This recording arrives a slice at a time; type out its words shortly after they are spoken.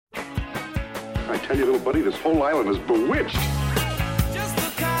I tell you, little buddy, this whole island is bewitched. Just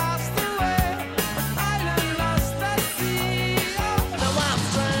across the way, an island lost at sea. Now I'm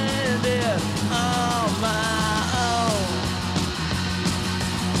stranded on my own.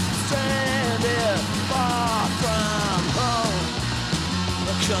 Stranded far from home.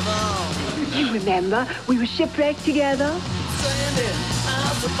 Come on. You remember, we were shipwrecked together. Stranded,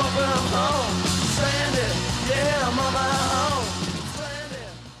 I'm so far from home. Stranded, yeah, I'm on my own.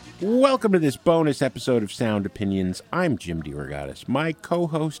 Welcome to this bonus episode of Sound Opinions. I'm Jim DeRogatis. My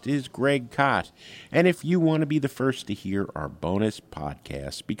co-host is Greg Kot. And if you want to be the first to hear our bonus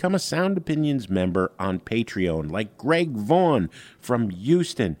podcast, become a Sound Opinions member on Patreon, like Greg Vaughn from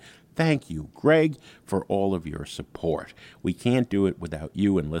Houston. Thank you, Greg, for all of your support. We can't do it without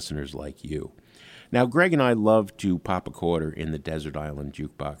you and listeners like you. Now, Greg and I love to pop a quarter in the Desert Island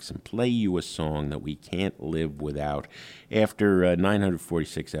Jukebox and play you a song that we can't live without. After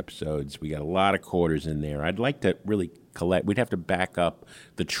 946 episodes, we got a lot of quarters in there. I'd like to really collect. We'd have to back up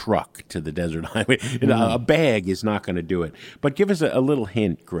the truck to the Desert Island. A bag is not going to do it. But give us a little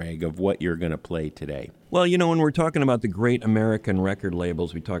hint, Greg, of what you're going to play today. Well, you know, when we're talking about the great American record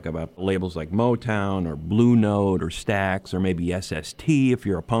labels, we talk about labels like Motown or Blue Note or Stax or maybe SST if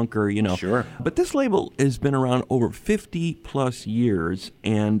you're a punker, you know. Sure. But this label has been around over 50 plus years,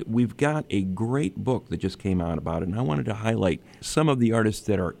 and we've got a great book that just came out about it, and I wanted to highlight some of the artists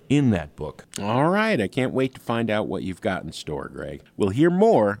that are in that book. All right. I can't wait to find out what you've got in store, Greg. We'll hear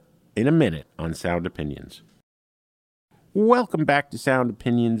more in a minute on Sound Opinions. Welcome back to Sound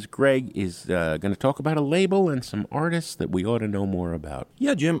Opinions. Greg is going to talk about a label and some artists that we ought to know more about.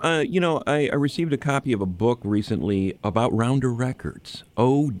 Yeah, Jim, I received a copy of a book recently about Rounder Records.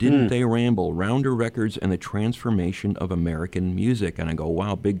 Oh, didn't they ramble? Rounder Records and the Transformation of American Music. And I go,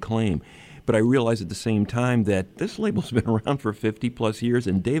 wow, big claim. But I realized at the same time that this label's been around for 50 plus years,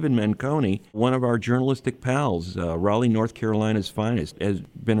 and David Menconi, one of our journalistic pals, Raleigh, North Carolina's finest, has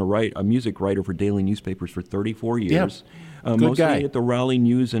been a music writer for daily newspapers for 34 years. Good mostly guy. at the Raleigh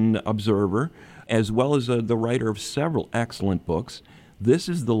News and Observer, as well as the writer of several excellent books. This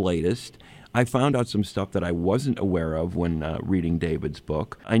is the latest. I found out some stuff that I wasn't aware of when reading David's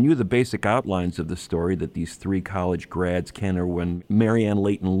book. I knew the basic outlines of the story, that these three college grads, Ken Irwin, Marianne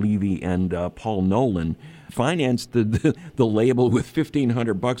Leighton Levy, and Paul Nolan, financed the label with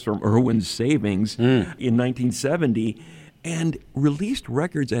 $1,500 from Irwin's savings in 1970, and released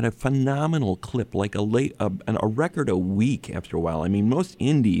records at a phenomenal clip, like a record a week after a while. I mean, most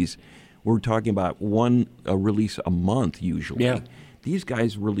indies were talking about one release a month usually. Yeah. These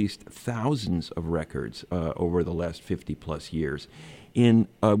guys released thousands of records over the last 50 plus years in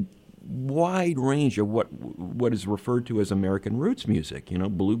a wide range of what is referred to as American roots music, you know,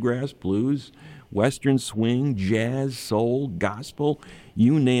 bluegrass, blues, western swing, jazz, soul, gospel,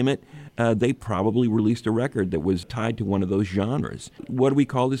 you name it. They probably released a record that was tied to one of those genres. What do we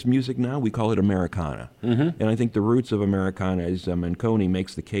call this music now? We call it Americana. Mm-hmm. And I think the roots of Americana, as Menconi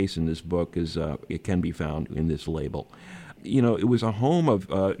makes the case in this book, is it can be found in this label. You know, it was a home of,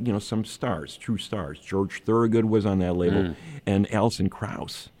 some stars, true stars. George Thorogood was on that label, and Alison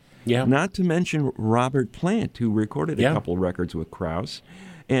Krauss. Yeah. Not to mention Robert Plant, who recorded a couple records with Krauss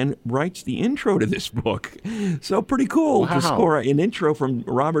and writes the intro to this book. So pretty cool to score an intro from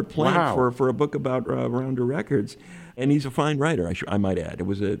Robert Plant for a book about Rounder Records. And he's a fine writer, I might add. It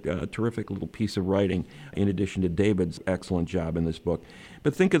was a terrific little piece of writing, in addition to David's excellent job in this book.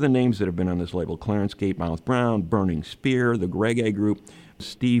 But think of the names that have been on this label: Clarence Gatemouth Brown, Burning Spear, the Greg A Group.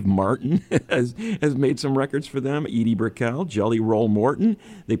 Steve Martin has made some records for them. Edie Brickell, Jelly Roll Morton.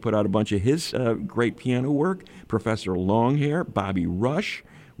 They put out a bunch of his great piano work. Professor Longhair, Bobby Rush,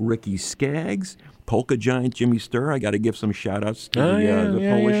 Ricky Skaggs, Polka Giant Jimmy Sturr. I got to give some shout-outs to the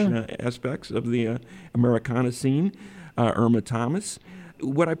Polish aspects of the Americana scene. Irma Thomas.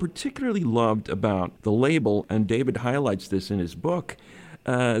 What I particularly loved about the label, and David highlights this in his book,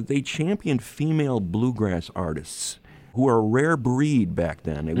 they championed female bluegrass artists who are a rare breed back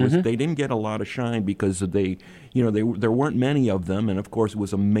then. It was they didn't get a lot of shine because there weren't many of them, and of course it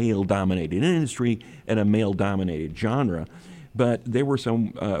was a male-dominated industry and a male-dominated genre. But there were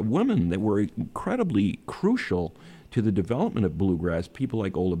some women that were incredibly crucial to the development of bluegrass, people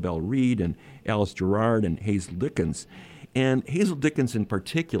like Ola Belle Reed and Alice Gerrard and Hazel Dickens. And Hazel Dickens in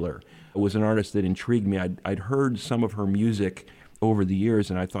particular was an artist that intrigued me. I'd heard some of her music over the years,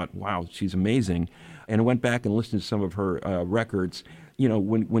 and I thought, wow, she's amazing. And I went back and listened to some of her records. You know,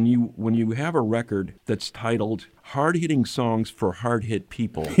 when you have a record that's titled "Hard-Hitting Songs for Hard-Hit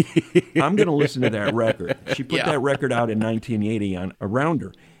People," I'm going to listen to that record. She put that record out in 1980 on a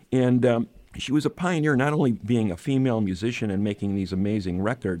Rounder. And she was a pioneer, not only being a female musician and making these amazing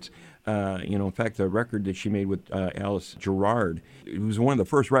records. In fact, the record that she made with Alice Gerrard, it was one of the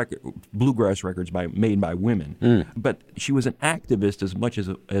first bluegrass records made by women. But she was an activist as much as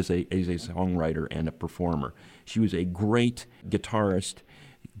a songwriter and a performer. She was a great guitarist,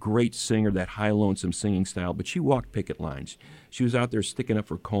 great singer, that high lonesome singing style, but she walked picket lines. She was out there sticking up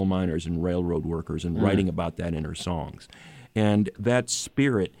for coal miners and railroad workers and writing about that in her songs. And that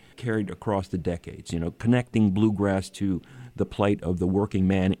spirit carried across the decades, connecting bluegrass to the plight of the working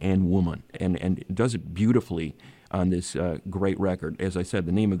man and woman, and does it beautifully on this great record. As I said,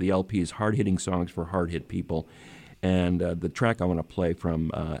 the name of the LP is Hard-Hitting Songs for Hard-Hit People. And the track I want to play from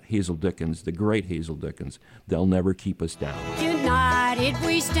Hazel Dickens, the great Hazel Dickens, They'll Never Keep Us Down. United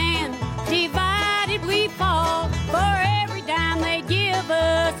we stand, divided we fall. For every dime they give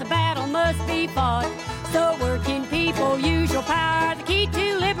us, a battle must be fought. So working people, use your power, the key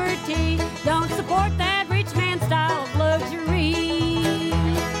to liberty. Don't support that rich man style of luxury.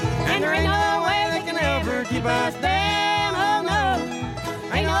 And there ain't no way they can ever keep us down, oh no.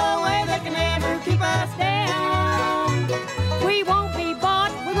 Ain't no way they can ever keep us down. We won't be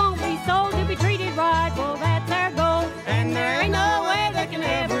bought, we won't be sold, to be treated right, well that's our goal. And there ain't no way they can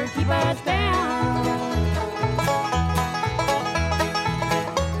ever keep us down.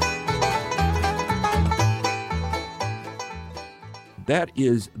 That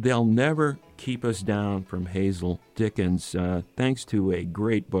is They'll Never Keep Us Down from Hazel Dickens. Thanks to a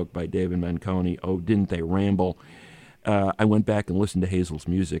great book by David Menconi, Oh, Didn't They Ramble? I went back and listened to Hazel's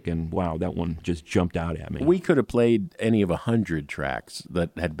music, and wow, that one just jumped out at me. We could have played any of 100 tracks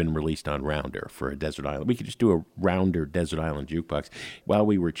that had been released on Rounder for a Desert Island. We could just do a Rounder Desert Island jukebox. While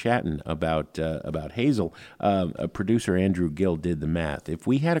we were chatting about Hazel, producer Andrew Gill did the math. If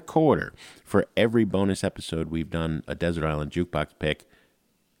we had a quarter for every bonus episode we've done a Desert Island jukebox pick,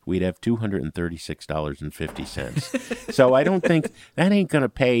 we'd have $236.50. So I don't think that ain't going to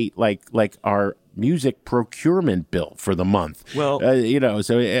pay like our music procurement bill for the month. Well,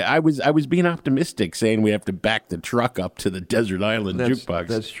 so I was being optimistic, saying we have to back the truck up to the Desert Island jukebox.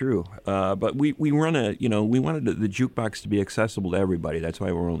 That's true. But we wanted the jukebox to be accessible to everybody. That's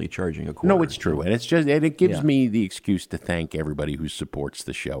why we're only charging a quarter. No, it's true, and it gives me the excuse to thank everybody who supports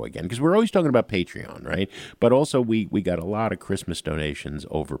the show again, because we're always talking about Patreon, right? But also we got a lot of Christmas donations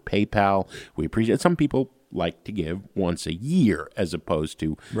over PayPal. We appreciate some people like to give once a year as opposed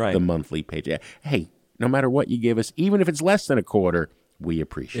to the monthly page. Hey, no matter what you give us, even if it's less than a quarter, we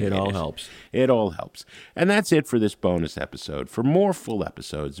appreciate it. It all helps. It all helps. And that's it for this bonus episode. For more full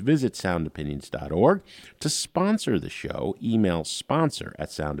episodes, visit soundopinions.org. To sponsor the show, email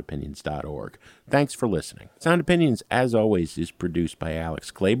sponsor@soundopinions.org. Thanks for listening. Sound Opinions, as always, is produced by Alex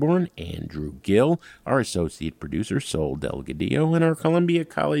Claiborne, Andrew Gill, our associate producer, Sol Delgadillo, and our Columbia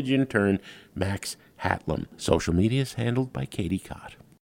College intern, Max Hatlam. Social media is handled by Katie Cott.